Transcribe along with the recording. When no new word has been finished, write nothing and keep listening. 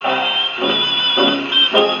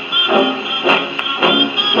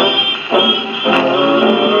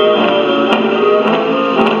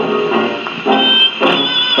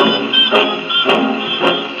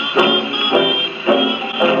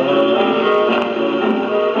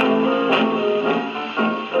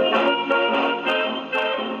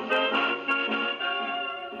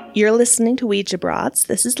You're listening to Ouija Broads.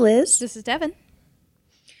 This is Liz. This is Devin.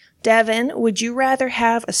 Devin, would you rather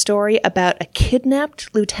have a story about a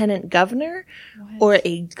kidnapped lieutenant governor or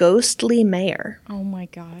a ghostly mayor? Oh my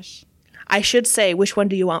gosh. I should say, which one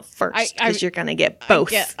do you want first? Because you're going to get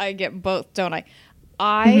both. I get both, don't I?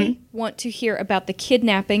 I want to hear about the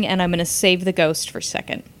kidnapping, and I'm going to save the ghost for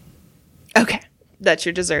second. Okay. That's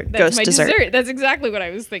your dessert. That's ghost my dessert. That's exactly what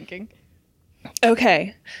I was thinking.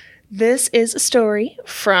 Okay. This is a story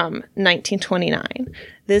from 1929.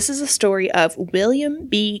 This is a story of William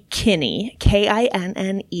B. Kinney,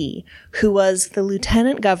 Kinne, who was the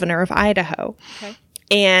lieutenant governor of Idaho. Okay.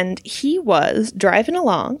 And he was driving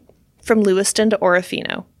along from Lewiston to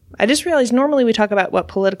Orofino. I just realized normally we talk about what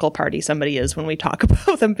political party somebody is when we talk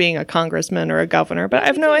about them being a congressman or a governor, but I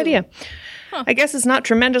have no idea. Huh. I guess it's not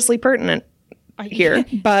tremendously pertinent here,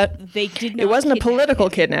 but they did not. It wasn't a political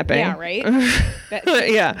kidnapping. Yeah, right?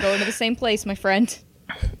 Yeah. Going to the same place, my friend.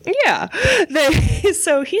 Yeah.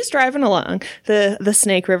 So he's driving along the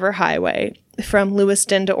Snake River Highway from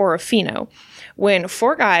Lewiston to Orofino when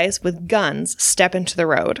four guys with guns step into the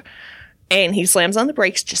road. And he slams on the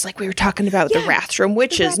brakes, just like we were talking about the Rathdrum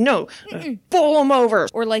witches. No, pull them over.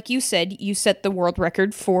 Or like you said, you set the world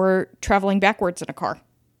record for traveling backwards in a car.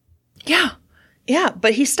 Yeah. Yeah,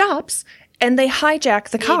 but he stops, and they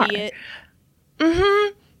hijack the car. Idiot.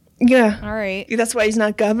 Mm-hmm. Yeah. All right. That's why he's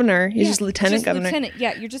not governor. He's just lieutenant governor. Lieutenant.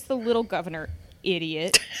 Yeah, you're just the little governor,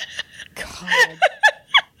 idiot. God.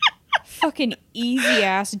 Fucking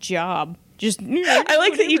easy-ass job. Just. I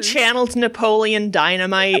like that you channeled Napoleon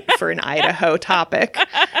Dynamite for an Idaho topic.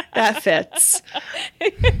 That fits.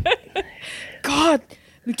 God,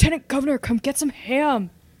 Lieutenant Governor, come get some ham.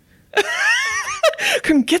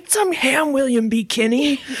 Come get some ham, William B.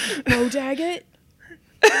 Kinney. Bodag it.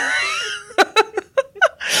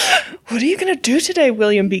 What are you going to do today,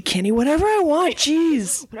 William B. Kinney? Whatever I want,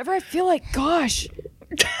 jeez. Whatever I feel like, gosh.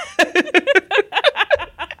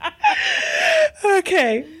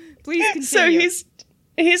 Okay. Please continue. So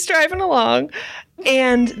he's driving along,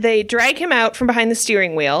 and they drag him out from behind the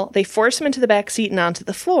steering wheel. They force him into the back seat and onto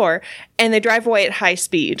the floor, and they drive away at high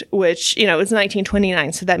speed, which, it's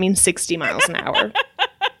 1929, so that means 60 miles an hour.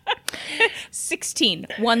 16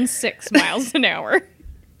 miles an hour.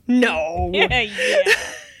 No. Yeah.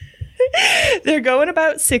 They're going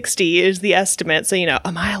about 60 is the estimate, so,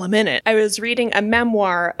 a mile a minute. I was reading a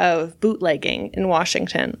memoir of bootlegging in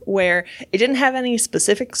Washington where it didn't have any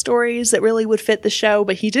specific stories that really would fit the show,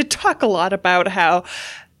 but he did talk a lot about how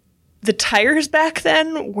the tires back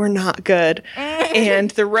then were not good, and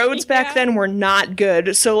the roads back then were not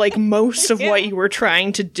good. So, most of what you were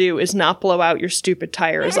trying to do is not blow out your stupid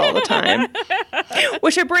tires all the time.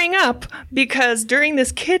 Which I bring up because during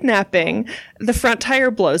this kidnapping, the front tire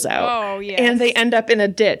blows out. Oh, yes. And they end up in a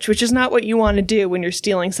ditch, which is not what you want to do when you're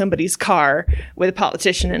stealing somebody's car with a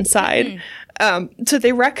politician inside. So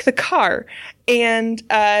they wreck the car, and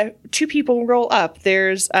two people roll up.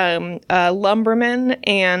 There's a lumberman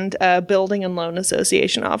and a building and loan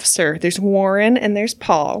association officer. There's Warren and there's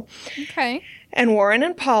Paul. Okay. And Warren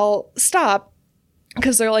and Paul stop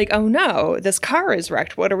because they're like, oh no, this car is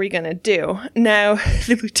wrecked. What are we going to do? Now,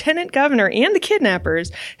 the lieutenant governor and the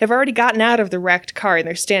kidnappers have already gotten out of the wrecked car, and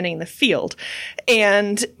they're standing in the field.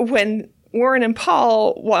 And when Warren and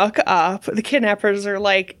Paul walk up, the kidnappers are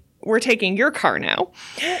like, we're taking your car now.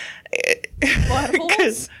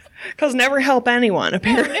 Because never help anyone,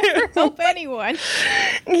 apparently. Never help anyone.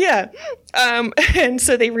 Yeah. And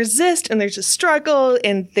so they resist, and there's a struggle,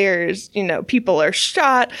 and there's, people are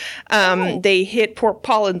shot. They hit poor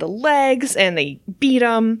Paul in the legs, and they beat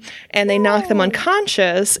him, and they knock them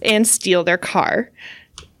unconscious and steal their car.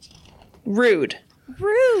 Rude.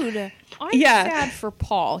 I'm sad for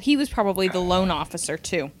Paul. He was probably the loan officer,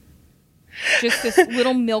 too. Just this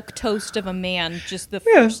little milquetoast of a man, just the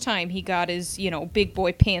first time he got his, big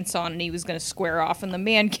boy pants on and he was going to square off, and the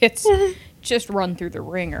man gets just run through the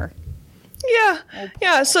ringer. Yeah.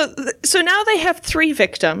 Yeah. So now they have 3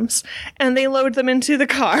 victims, and they load them into the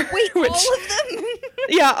car. Wait, all of them?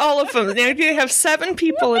 Yeah, all of them. They have 7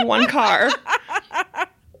 people in one car.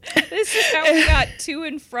 This is how we got to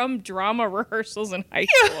and from drama rehearsals in high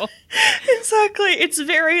school. Exactly. It's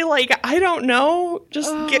very I don't know. Just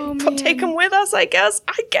take them with us, I guess.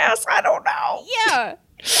 I don't know. Yeah.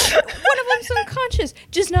 One of them's unconscious.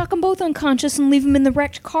 Just knock them both unconscious and leave them in the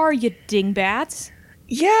wrecked car, you dingbats.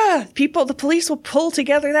 Yeah. The police will pull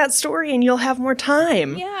together that story, and you'll have more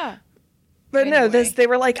time. Yeah. But anyway. No, they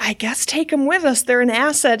were like, I guess take them with us. They're an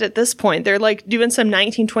asset at this point. They're doing some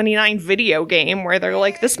 1929 video game where they're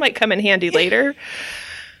like, this might come in handy later.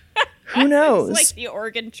 Who knows? It's like the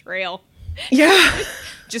Oregon Trail. Yeah.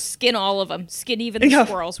 Just skin all of them. Skin even the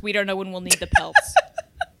squirrels. We don't know when we'll need the pelts.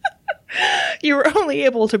 You were only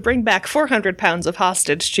able to bring back 400 pounds of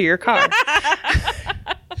hostage to your car.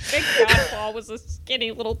 Thank God Paul was a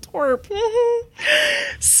skinny little twerp.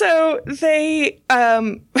 So they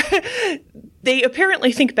they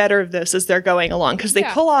apparently think better of this as they're going along, because they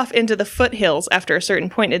pull off into the foothills after a certain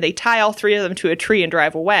point, and they tie all three of them to a tree and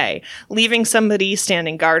drive away, leaving somebody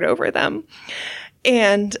standing guard over them.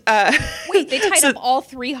 And wait, they tied up all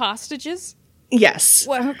three hostages? Yes.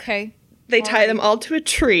 Well, okay. They tie them all to a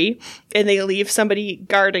tree, and they leave somebody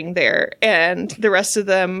guarding there, and the rest of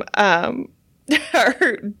them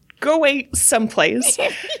go away someplace.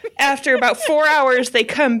 After about 4 hours, they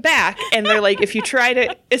come back, and they're like, if you try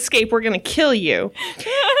to escape, we're going to kill you.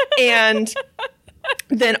 And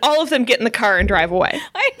then all of them get in the car and drive away.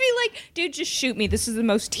 I'd be like, dude, just shoot me. This is the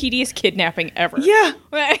most tedious kidnapping ever. Yeah.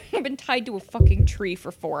 I've been tied to a fucking tree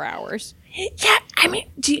for 4 hours. Yeah, I mean,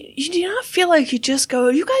 do you not feel like you just go,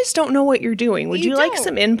 you guys don't know what you're doing. Would you like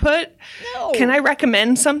some input? No. Can I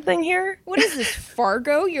recommend something here? What is this,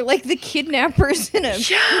 Fargo? You're like the kidnappers in a...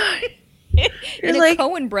 Yeah. in a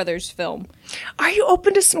Coen Brothers film. Are you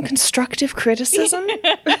open to some constructive criticism?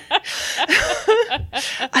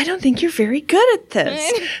 I don't think you're very good at this.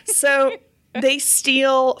 So they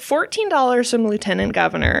steal $14 from Lieutenant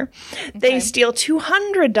Governor. Okay. They steal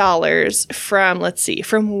 $200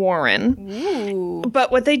 from Warren. Ooh.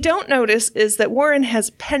 But what they don't notice is that Warren has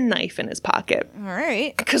a penknife in his pocket. All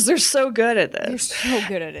right. Because they're so good at this. They're so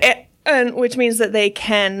good at it. And which means that they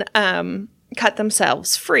can... cut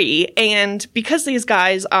themselves free. And because these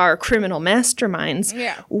guys are criminal masterminds,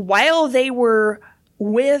 while they were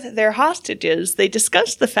with their hostages, they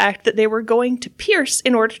discussed the fact that they were going to Pierce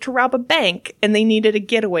in order to rob a bank, and they needed a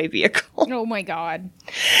getaway vehicle. Oh my God.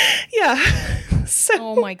 Yeah. So,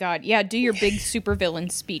 oh my God. Yeah, do your big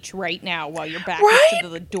supervillain speech right now while you're back to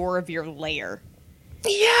the door of your lair.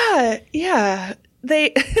 Yeah.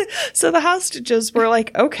 So the hostages were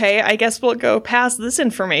like, okay, I guess we'll go pass this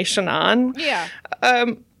information on. Yeah.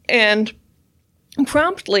 And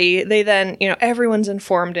promptly they then, everyone's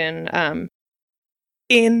informed in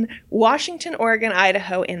Washington, Oregon,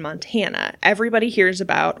 Idaho, and Montana. Everybody hears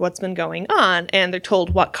about what's been going on, and they're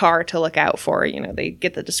told what car to look out for. They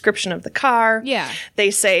get the description of the car. Yeah.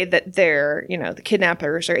 They say that they're, the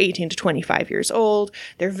kidnappers are 18 to 25 years old.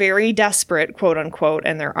 They're very desperate, quote unquote,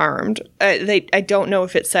 and they're armed. I don't know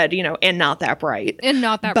if it said, and not that bright. And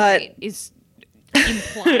not that bright is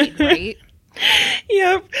implied, right?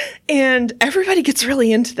 Yep. And everybody gets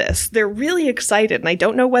really into this. They're really excited. And I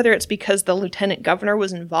don't know whether it's because the lieutenant governor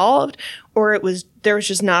was involved or there was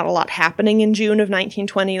just not a lot happening in June of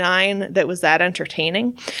 1929 that was that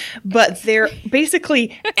entertaining. But they're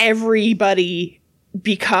basically everybody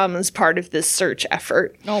becomes part of this search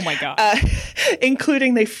effort. Oh my God.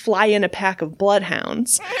 Including they fly in a pack of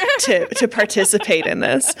bloodhounds to participate in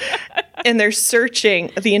this. And they're searching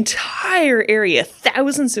the entire area,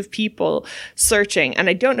 thousands of people searching. And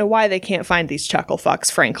I don't know why they can't find these chuckle fucks,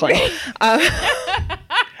 frankly.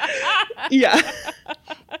 Yeah.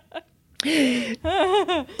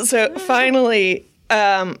 So finally,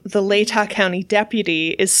 the Latah County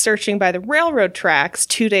deputy is searching by the railroad tracks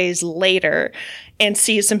 2 days later and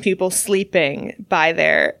sees some people sleeping by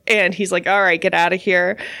there. And he's like, all right, get out of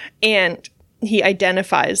here. And he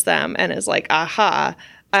identifies them and is like, aha.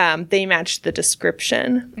 They matched the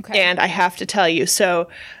description. Okay. And I have to tell you, so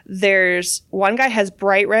there's one guy has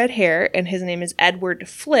bright red hair and his name is Edward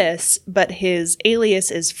Fliss, but his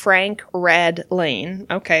alias is Frank Red Lane.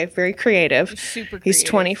 Okay, very creative. Super creative. He's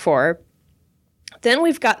 24. Then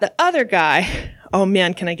we've got the other guy. Oh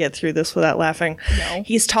man, can I get through this without laughing? No.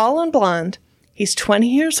 He's tall and blonde. He's 20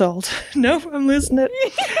 years old. Nope, I'm losing it.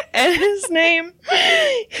 And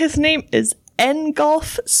his name is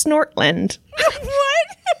Engulf Snortland. What?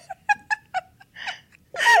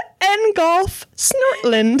 Engulf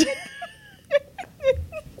Snortland.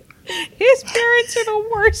 His parents are the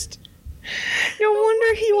worst. No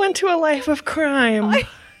wonder he went to a life of crime.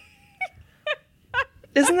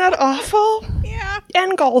 Isn't that awful? Yeah.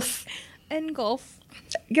 Engulf.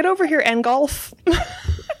 Get over here, Engulf.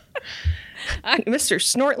 Mr.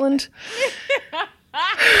 Snortland.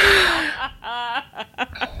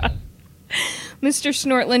 Mr.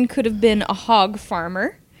 Snortland could have been a hog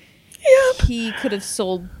farmer. Yep. He could have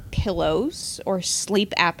sold pillows or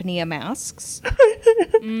sleep apnea masks.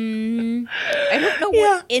 I don't know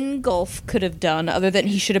what Engulf could have done other than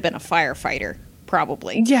he should have been a firefighter,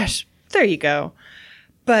 probably. Yes, there you go.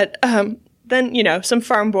 But then, some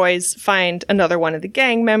farm boys find another one of the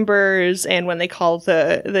gang members, and when they call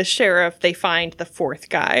the sheriff, they find the fourth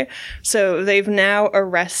guy. So they've now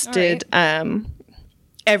arrested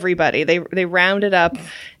everybody. They rounded up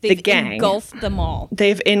the gang. They've engulfed them all.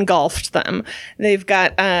 They've engulfed them. They've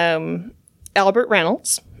got Albert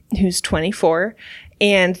Reynolds, who's 24,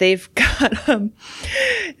 and they've got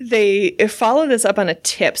they follow this up on a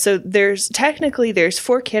tip. So there's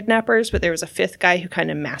 4 kidnappers, but there was a 5th guy who kind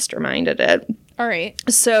of masterminded it. All right.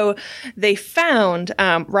 So they found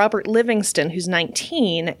Robert Livingston, who's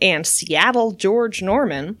 19, and Seattle George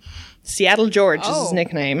Norman. Seattle George is his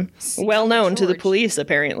nickname. Well known to the police,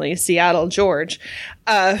 apparently. Seattle George.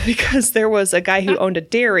 Because there was a guy who owned a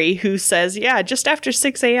dairy who says, yeah, just after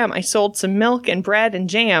 6 a.m., I sold some milk and bread and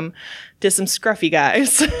jam to some scruffy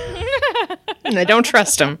guys. And I don't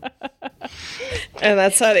trust them. And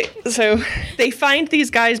that's how they find these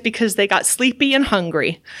guys because they got sleepy and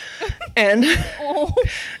hungry. And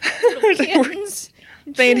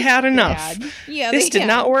they'd had enough. Yeah, this did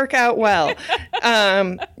not work out well.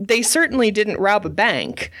 They certainly didn't rob a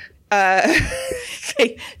bank.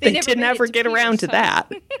 They didn't ever get around to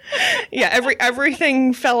that. Yeah,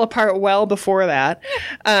 everything fell apart well before that.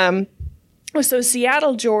 So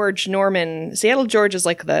Seattle George is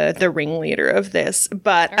like the ringleader of this,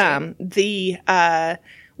 but the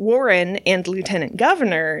Warren and Lieutenant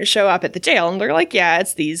Governor show up at the jail, and they're like, yeah,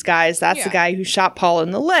 it's these guys. That's the guy who shot Paul in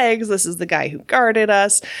the legs. This is the guy who guarded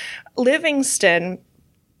us. Livingston,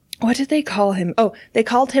 what did they call him? Oh, they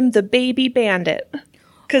called him the baby bandit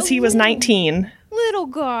because he was 19. Little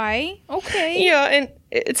guy. Okay. Yeah, and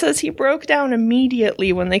it says he broke down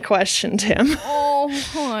immediately when they questioned him. Oh,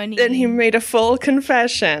 honey. Then he made a full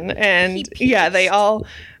confession, and they all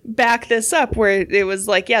back this up where it was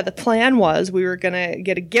like, the plan was we were going to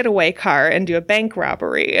get a getaway car and do a bank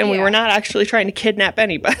robbery, and we were not actually trying to kidnap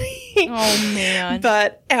anybody. Oh, man.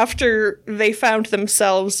 But after they found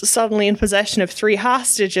themselves suddenly in possession of 3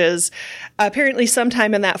 hostages, apparently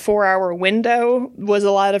sometime in that 4-hour window was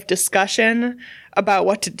a lot of discussion about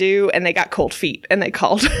what to do, and they got cold feet, and they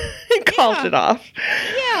called it off.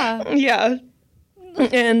 Yeah. Yeah.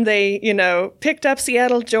 And they, picked up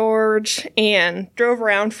Seattle George and drove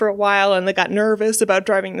around for a while, and they got nervous about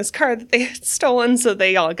driving this car that they had stolen, so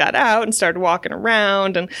they all got out and started walking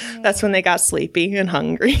around, and that's when they got sleepy and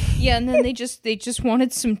hungry. Yeah, and then they just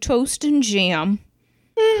wanted some toast and jam.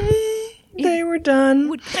 Mm-hmm. They were done.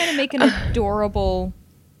 Would kind of make an adorable,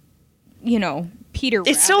 Peter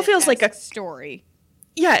Rabbit. It still feels like a story.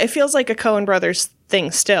 Yeah, it feels like a Coen Brothers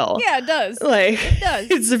thing still. Yeah, it does. It does.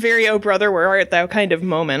 It's a very "Oh brother, where art thou" kind of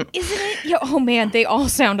moment. Isn't it? Yeah, oh man, they all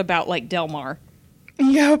sound about like Delmar.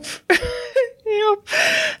 Yep. Yep.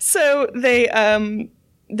 So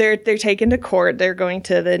they're taken to court. They're going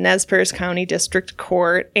to the Nez Perce County District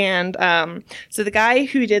Court, and so the guy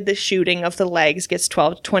who did the shooting of the legs gets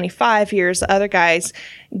 12 to 25 years. The other guys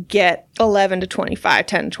get 11 to 25,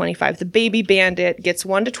 10 to 25. The baby bandit gets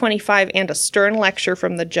 1 to 25 and a stern lecture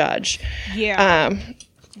from the judge. Yeah.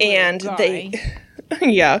 And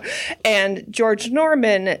and George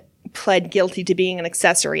Norman pled guilty to being an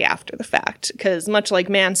accessory after the fact, because much like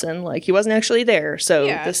Manson, he wasn't actually there, so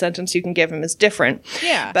the sentence you can give him is different.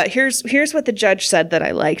 Yeah. But here's what the judge said that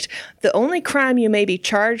I liked. The only crime you may be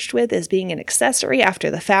charged with is being an accessory after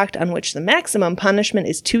the fact, on which the maximum punishment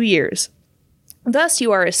is 2 years. Thus,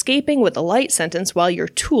 you are escaping with a light sentence while your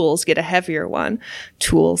tools get a heavier one.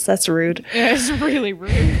 Tools, that's rude. Yeah, it's really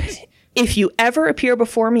rude. If you ever appear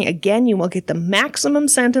before me again, you will get the maximum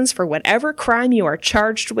sentence for whatever crime you are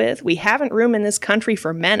charged with. We haven't room in this country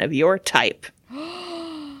for men of your type.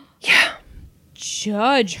 Yeah.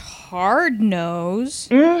 Judge Hardnose.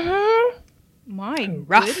 Mm-hmm. My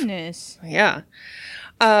goodness. Yeah.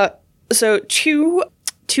 So two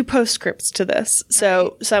postscripts to this.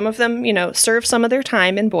 So some of them, serve some of their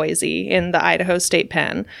time in Boise in the Idaho State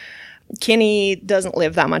Pen. Kinney doesn't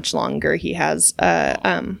live that much longer. He has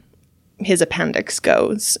his appendix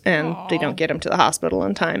goes, and they don't get him to the hospital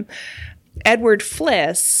in time. Edward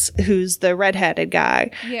Fliss, who's the redheaded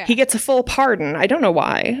guy, he gets a full pardon. I don't know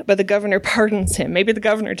why, but the governor pardons him. Maybe the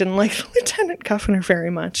governor didn't like the lieutenant governor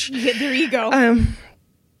very much. Yeah, there you go.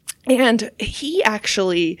 And he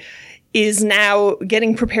actually is now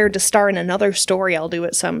getting prepared to star in another story I'll do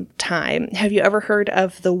at some time. Have you ever heard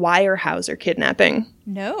of the Weyerhaeuser kidnapping?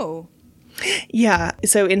 No. Yeah.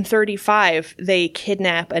 So in 1935, they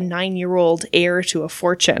kidnap a 9-year-old heir to a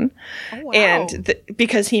fortune. Oh, wow. And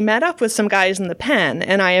because he met up with some guys in the pen,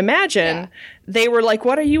 and I imagine they were like,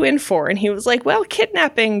 "What are you in for?" And he was like, "Well,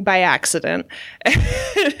 kidnapping by accident."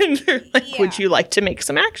 And they're like, "Would you like to make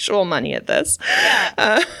some actual money at this?"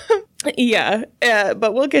 Yeah. Yeah,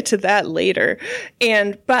 but we'll get to that later.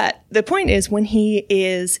 But the point is, when he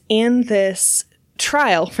is in this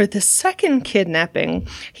trial for the second kidnapping,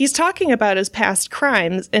 he's talking about his past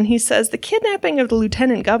crimes, and he says the kidnapping of the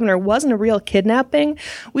lieutenant governor wasn't a real kidnapping.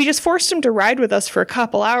 We just forced him to ride with us for a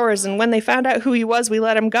couple hours, and when they found out who he was, we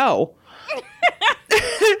let him go.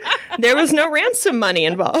 There was no ransom money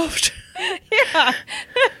involved. Yeah.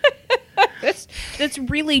 That's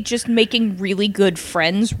really just making really good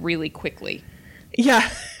friends really quickly. Yeah.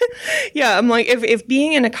 Yeah, I'm like, if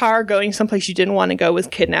being in a car going someplace you didn't want to go was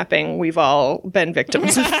kidnapping, we've all been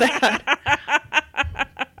victims of that.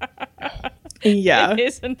 Yeah.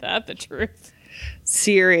 Isn't that the truth?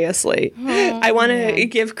 Seriously. I want to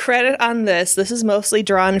give credit on this. This is mostly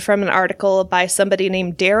drawn from an article by somebody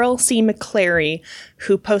named Daryl C. McClary,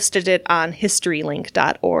 who posted it on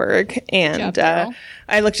historylink.org. And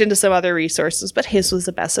I looked into some other resources, but his was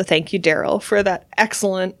the best. So thank you, Daryl, for that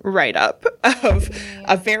excellent write-up of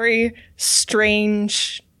a very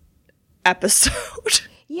strange episode.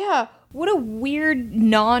 Yeah. What a weird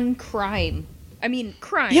non-crime. I mean,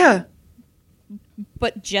 crime. Yeah.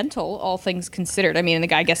 But gentle, all things considered. I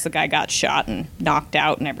mean, I guess the guy got shot and knocked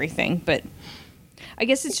out and everything, but I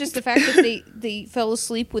guess it's just the fact that they fell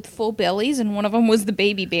asleep with full bellies, and one of them was the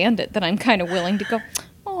baby bandit, that I'm kind of willing to go,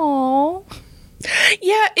 oh.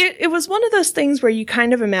 Yeah, it was one of those things where you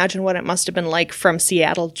kind of imagine what it must have been like from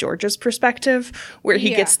Seattle, Georgia's perspective, where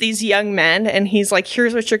he gets these young men and he's like,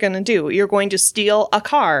 here's what you're going to do. You're going to steal a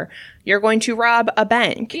car. You're going to rob a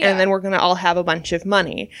bank. And then we're going to all have a bunch of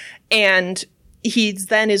money. And he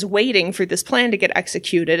then is waiting for this plan to get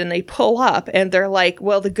executed, and they pull up and they're like,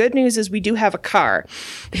 well, the good news is we do have a car.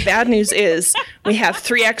 The bad news is we have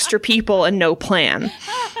 3 extra people and no plan.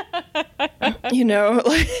 You know,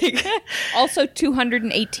 like. Also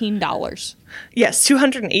 $218. Yes,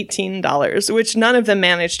 $218, which none of them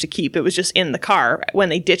managed to keep. It was just in the car. When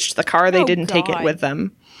they ditched the car, they didn't take it with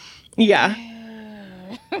them. Yeah.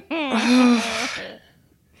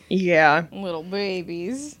 Yeah. Little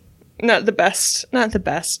babies. Not the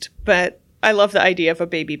best, but I love the idea of a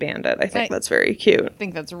baby bandit. I think that's very cute. I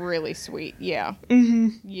think that's really sweet. Yeah. Mm-hmm.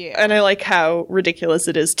 Yeah. And I like how ridiculous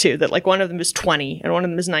it is, too, that like one of them is 20 and one of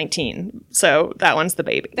them is 19. So that one's the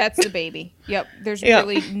baby. That's the baby. Yep. There's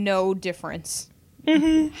really no difference.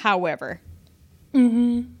 Mm-hmm. However.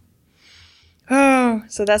 Mm-hmm. Oh,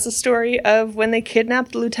 so that's the story of when they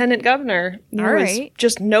kidnapped the lieutenant governor. There was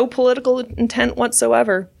just no political intent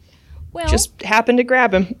whatsoever. Well, just happened to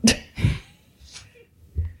grab him.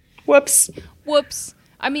 Whoops.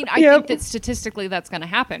 I mean, I think that statistically that's going to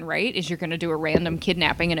happen, right? Is you're going to do a random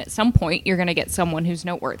kidnapping, and at some point you're going to get someone who's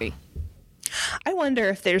noteworthy. I wonder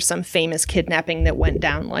if there's some famous kidnapping that went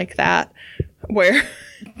down like that, where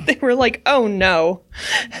they were like, oh no,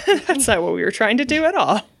 that's not what we were trying to do at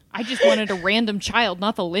all. I just wanted a random child,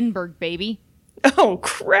 not the Lindbergh baby. Oh,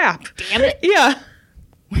 crap. Damn it. Yeah.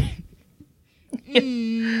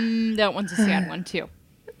 That one's a sad one, too.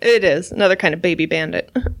 It is. Another kind of baby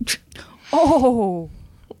bandit. Oh.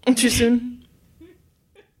 Too soon?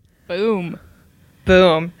 Boom.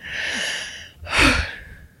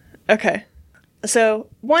 Okay. So,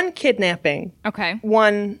 one kidnapping. Okay.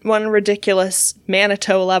 One ridiculous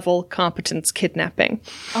Manitou-level competence kidnapping.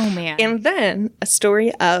 Oh, man. And then a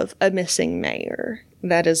story of a missing mayor.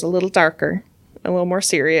 That is a little darker, a little more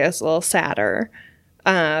serious, a little sadder.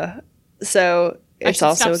 So it's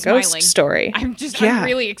also a ghost story. I'm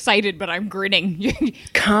really excited, but I'm grinning.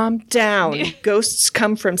 Calm down. Ghosts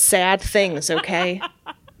come from sad things, okay?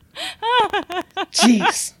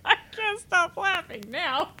 Jeez. I can't stop laughing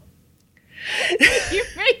now. You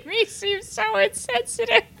make me seem so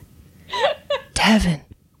insensitive. Devin,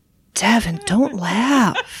 don't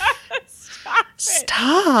laugh.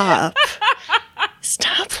 Stop.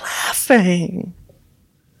 Stop laughing.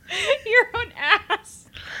 You're an ass.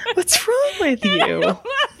 What's wrong with you? I love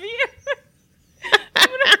you.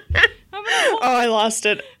 Oh, I lost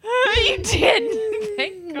it. You did.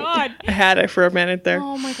 Thank God. I had it for a minute there.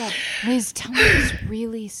 Oh my God. Liz, tell me this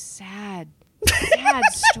really sad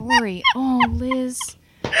story. Oh, Liz.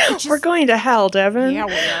 We're going to hell, Devin. Yeah,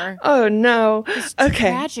 we are. Oh, no. This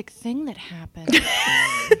tragic thing that happened.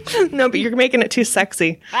 No, but you're making it too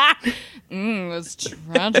sexy. This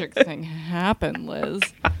tragic thing happened, Liz.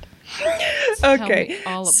 Okay.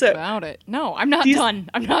 Tell me all about it. No, I'm not done.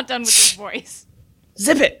 I'm not done with this voice.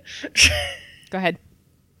 Zip it. Go ahead.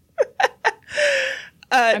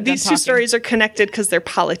 These two stories are connected because they're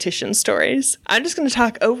politician stories. I'm just going to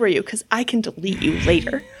talk over you because I can delete you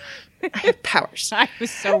later. I have powers. I was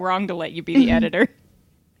so wrong to let you be the editor.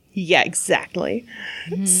 Yeah, exactly.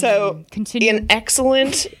 So, Continue. an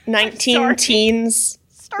excellent 19 teens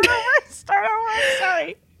Start over.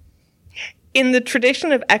 Sorry. In the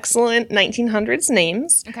tradition of excellent 1900s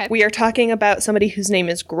names, we are talking about somebody whose name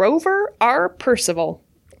is Grover R. Percival.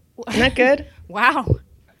 Isn't that good? Wow.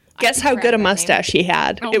 Guess how good a mustache he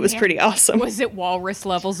had. Oh, it was man. pretty awesome. Was it walrus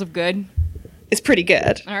levels of good? It's pretty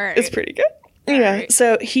good. All right. It's pretty good. Yeah.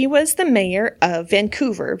 So he was the mayor of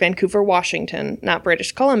Vancouver, Washington, not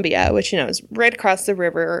British Columbia, which, is right across the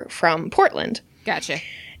river from Portland. Gotcha.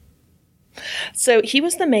 So he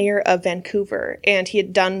was the mayor of Vancouver, and he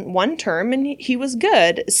had done one term, and he was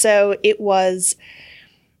good. So it was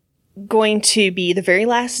going to be the very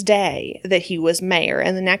last day that he was mayor,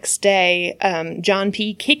 and the next day, John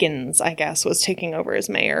P. Kiggins, I guess, was taking over as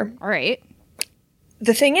mayor. All right.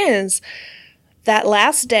 The thing is, that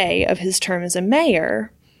last day of his term as a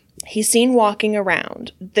mayor, he's seen walking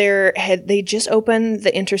around. They just opened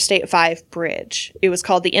the Interstate 5 bridge. It was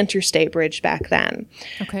called the Interstate Bridge back then.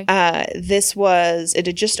 Okay. It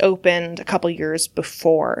had just opened a couple years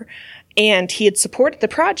before, and he had supported the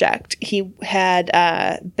project. He had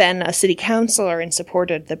been a city councilor and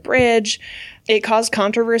supported the bridge. It caused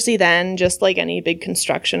controversy then, just like any big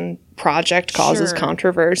construction project causes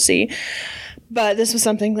controversy. But this was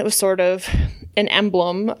something that was sort of an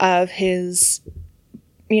emblem of his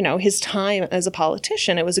time as a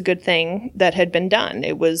politician. It was a good thing that had been done.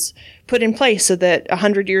 It was put in place so that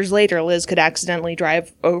 100 years later, Liz could accidentally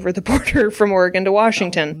drive over the border from Oregon to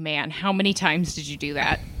Washington. Oh, man, how many times did you do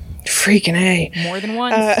that? Freaking A. More than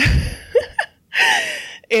once?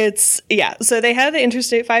 So they have the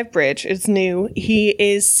Interstate 5 bridge. It's new. He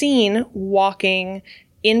is seen walking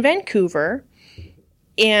in Vancouver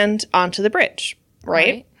and onto the bridge,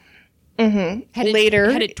 right? Mm-hmm.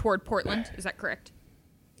 Headed toward Portland. Is that correct?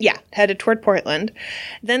 Yeah, headed toward Portland.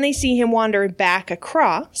 Then they see him wander back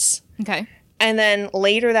across. Okay. And then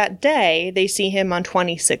later that day, they see him on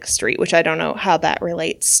 26th Street, which I don't know how that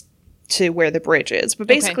relates to where the bridge is. But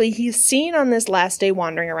basically, he's seen on this last day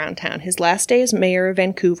wandering around town. His last day as mayor of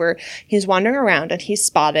Vancouver. He's wandering around and he's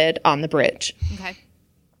spotted on the bridge. Okay.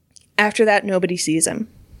 After that, nobody sees him.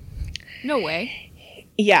 No way.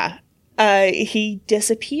 Yeah. He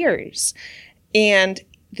disappears. And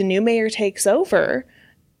the new mayor takes over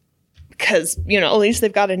because, at least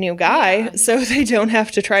they've got a new guy, so they don't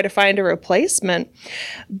have to try to find a replacement.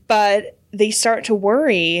 But they start to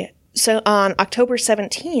worry. So on October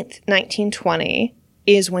 17th, 1920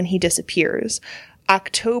 is when he disappears.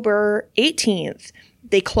 October 18th,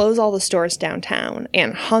 they close all the stores downtown,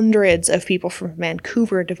 and hundreds of people from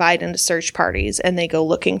Vancouver divide into search parties, and they go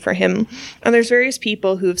looking for him. And there's various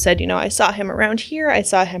people who have said, I saw him around here, I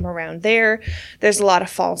saw him around there. There's a lot of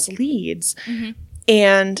false leads. Mm-hmm.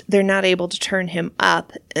 And they're not able to turn him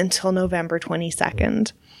up until November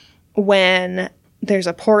 22nd, when there's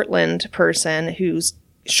a Portland person who's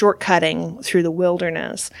shortcutting through the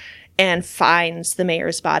wilderness and finds the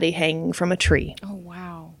mayor's body hanging from a tree. Oh,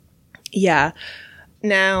 wow. Yeah.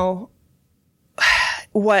 Now,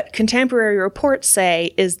 what contemporary reports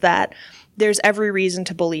say is that there's every reason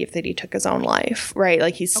to believe that he took his own life, right?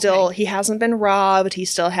 Like he hasn't been robbed. He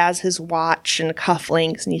still has his watch and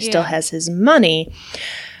cufflinks, and he still has his money.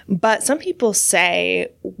 But some people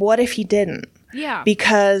say, what if he didn't? Yeah.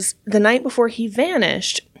 Because the night before he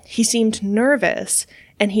vanished, he seemed nervous,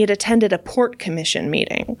 and he had attended a port commission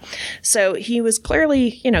meeting. So he was clearly,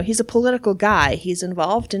 he's a political guy. He's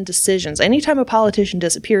involved in decisions. Anytime a politician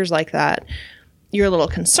disappears like that, you're a little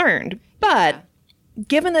concerned. But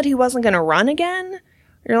given that he wasn't going to run again,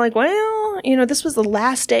 you're like, well, this was the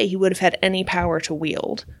last day he would have had any power to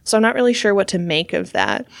wield. So I'm not really sure what to make of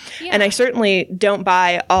that. Yeah. And I certainly don't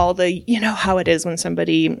buy all the, how it is when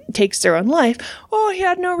somebody takes their own life. Oh, he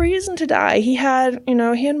had no reason to die. He had,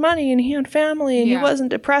 he had money and he had family and he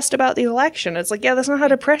wasn't depressed about the election. It's like, that's not how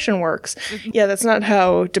depression works. That's not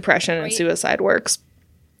how depression and suicide works.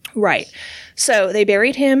 Right. So they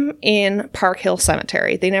buried him in Park Hill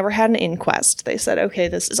Cemetery. They never had an inquest. They said, okay,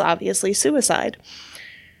 this is obviously suicide.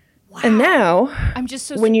 Wow. And now I'm just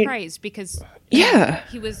so surprised because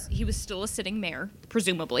he was still a sitting mayor,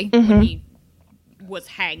 presumably, when he was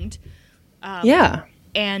hanged.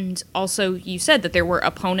 And also you said that there were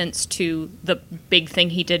opponents to the big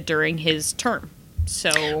thing he did during his term.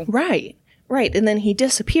 So Right, and then he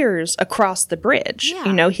disappears across the bridge.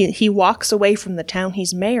 Yeah. He walks away from the town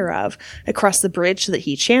he's mayor of across the bridge that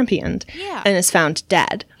he championed and is found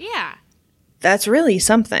dead. Yeah. That's really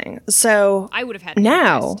something. So I would have had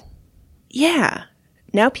now,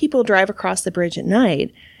 now people drive across the bridge at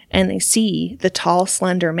night and they see the tall,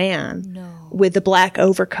 slender man with the black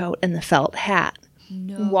overcoat and the felt hat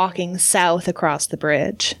walking south across the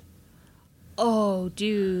bridge. Oh,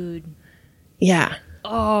 dude. Yeah.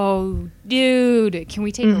 Oh, dude. Can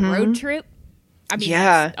we take a road trip? I mean,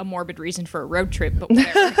 Yeah. that's a morbid reason for a road trip, but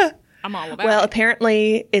whatever. I'm all about Well, it.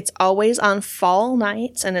 apparently it's always on fall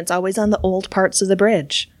nights and it's always on the old parts of the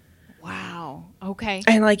bridge. Wow. Okay.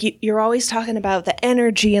 And like you're always talking about the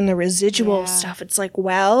energy and the residual stuff. It's like,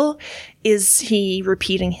 well, is he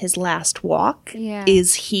repeating his last walk? Yeah.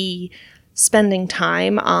 Is he spending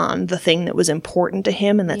time on the thing that was important to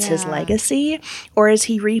him and that's his Yeah. legacy? Or is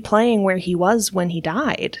he replaying where he was when he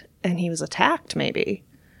died and he was attacked, maybe?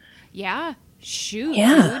 Yeah. Shoot.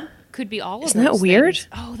 Yeah. Dude. Could be all of Isn't that those weird? things.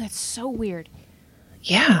 Oh, that's so weird.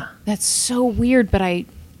 Yeah. That's so weird, but I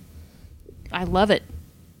love it.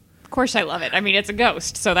 Of course I love it. I mean, it's a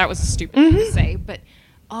ghost, so that was a stupid thing to say, but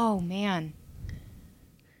oh man.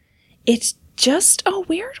 It's just a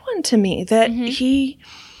weird one to me that he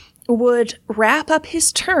would wrap up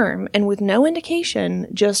his term and with no indication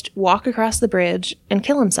just walk across the bridge and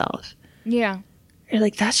kill himself. Yeah. You're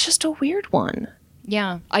like, that's just a weird one.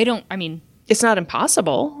 Yeah. I mean, It's not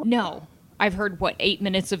impossible. no. I've heard 8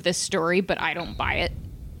 minutes of this story, but I don't buy it.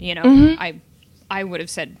 You know, I would have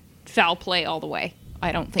said foul play all the way.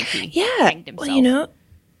 I don't think he hanged himself. Well, you know,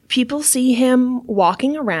 people see him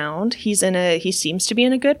walking around. He seems to be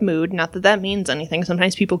in a good mood. Not that that means anything.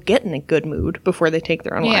 Sometimes people get in a good mood before they take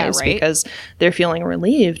their own lives right. because they're feeling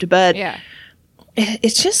relieved. But Yeah.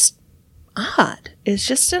 it's just odd. It's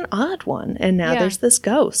just an odd one. And now Yeah. there's this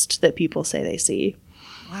ghost that people say they see.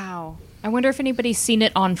 Wow. I wonder if anybody's seen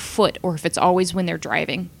it on foot or if it's always when they're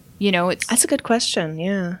driving. You know, it's That's a good question.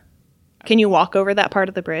 Yeah. Can you walk over that part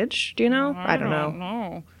of the bridge? Do you know? I don't know.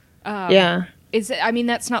 No. Yeah. Is it, I mean,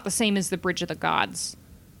 that's not the same as the Bridge of the Gods,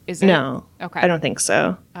 is it? No. Okay. I don't think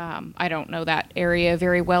so. I don't know that area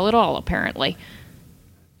very well at all, apparently.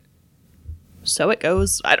 So it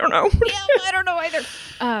goes. I don't know. Yeah, I don't know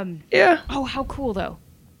either. Yeah. Oh, how cool, though.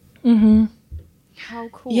 Mm-hmm. How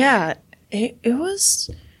cool. Yeah. It was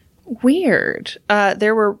weird.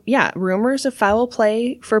 There were, rumors of foul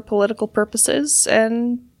play for political purposes,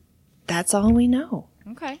 and that's all we know.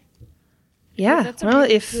 Okay. Yeah. That's a Well,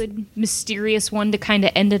 really if good, mysterious one to kind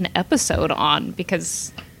of end an episode on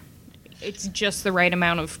because it's just the right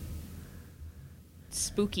amount of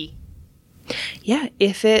spooky. yeah,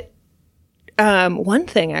 if it, one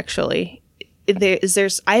thing actually,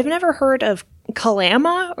 there's I've never heard of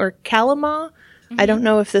Kalama or Kalama. I don't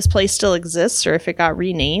know if this place still exists or if it got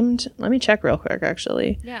renamed. Let me check real quick,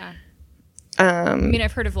 actually. Yeah. I mean,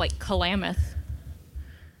 I've heard of like Klamath.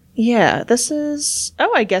 Yeah, this is...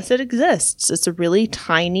 Oh, I guess it exists. It's a really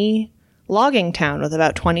tiny logging town with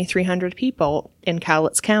about 2,300 people in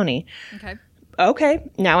Cowlitz County. Okay. Okay,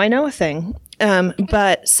 now I know a thing.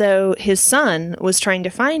 But so his son was trying to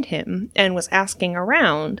find him and was asking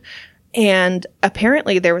around. And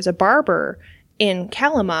apparently there was a barber in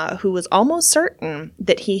Kalama who was almost certain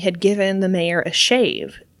that he had given the mayor a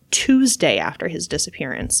shave Tuesday after his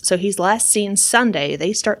disappearance. So he's last seen Sunday.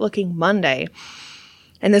 They start looking Monday.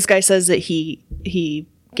 And this guy says that he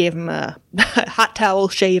gave him a hot towel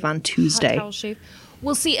shave on Tuesday. Hot towel shave.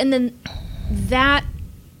 Well, see, and then that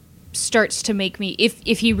starts to make me,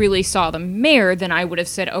 if he really saw the mayor, then I would have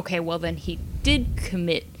said, okay, well, then he did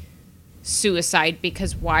commit suicide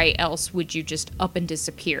because why else would you just up and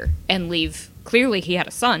disappear and leave? Clearly he had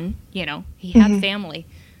a son, you know, he had family.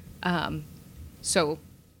 So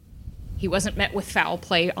he wasn't met with foul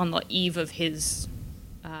play on the eve of his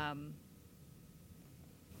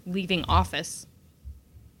leaving office.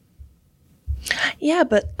 Yeah,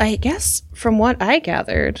 but I guess from what I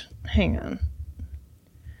gathered, hang on.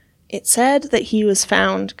 It said that he was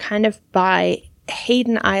found kind of by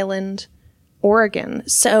Hayden Island, Oregon.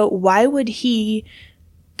 So why would he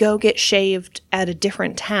go get shaved at a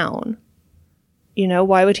different town? You know,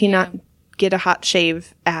 why would he not get a hot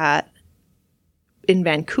shave in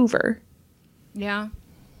Vancouver? Yeah.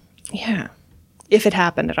 Yeah. If it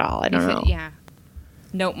happened at all. I don't know. Yeah.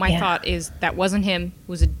 No, my thought is that wasn't him. It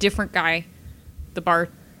was a different guy. The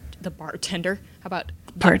bartender. How about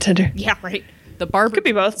Bartender. Yeah, right. The barber. Could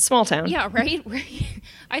be both. Small town. Yeah, right.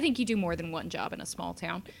 I think you do more than one job in a small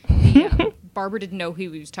town. The barber didn't know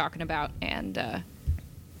who he was talking about, and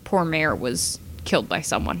poor mayor was killed by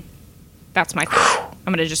someone. That's my thought.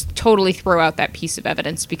 I'm going to just totally throw out that piece of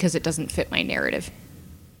evidence because it doesn't fit my narrative.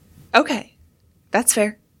 Okay. That's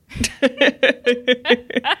fair.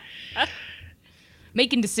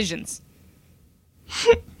 Making decisions.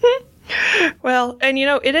 Well, and you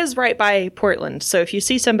know, it is right by Portland. So if you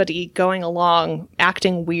see somebody going along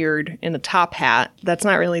acting weird in a top hat, that's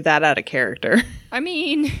not really that out of character. I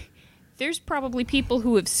mean, there's probably people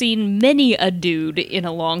who have seen many a dude in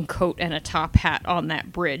a long coat and a top hat on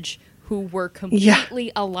that bridge who were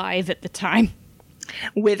completely alive at the time.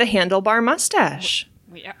 With a handlebar mustache.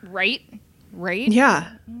 Yeah, right?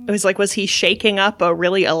 Yeah. It was like, was he shaking up a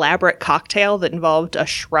really elaborate cocktail that involved a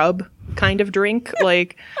shrub kind of drink?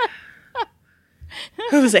 Like,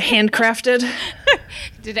 was it handcrafted?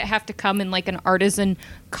 Did it have to come in like an artisan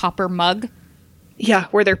copper mug? Yeah,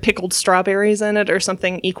 were there pickled strawberries in it or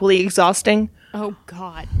something equally exhausting? Oh,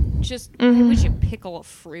 God. Just, why would you pickle a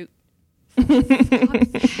fruit? Fuck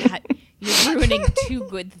that. You're ruining two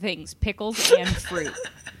good things, pickles and fruit.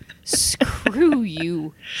 Screw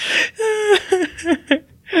you.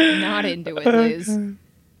 Not into it, Liz.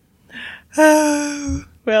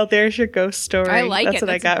 Well, there's your ghost story. I like That's it.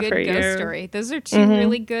 what That's I got a good for ghost you. story. Those are two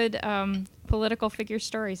really good political figure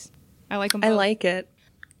stories. I like them both. I like it.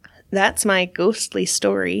 That's my ghostly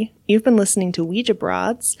story. You've been listening to Ouija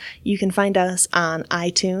Broads. You can find us on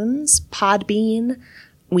iTunes, Podbean,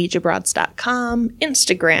 OuijaBroads.com,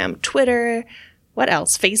 Instagram, Twitter. What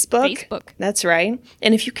else? Facebook. That's right.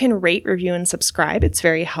 And if you can rate, review, and subscribe, it's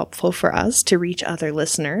very helpful for us to reach other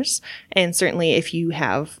listeners. And certainly if you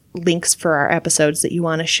have links for our episodes that you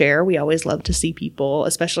want to share, we always love to see people,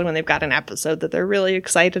 especially when they've got an episode that they're really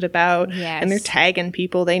excited about. Yes. And they're tagging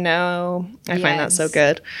people they know. I find that so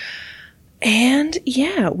good. And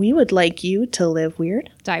yeah, we would like you to live weird.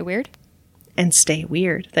 Die weird. And stay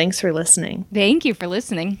weird. Thanks for listening. Thank you for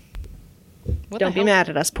listening. Don't be mad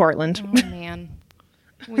at us, Portland. Oh, man.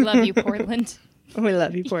 We love you, Portland. We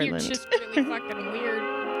love you, Portland. You're just really fucking weird.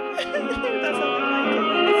 That's how I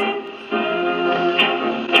like it.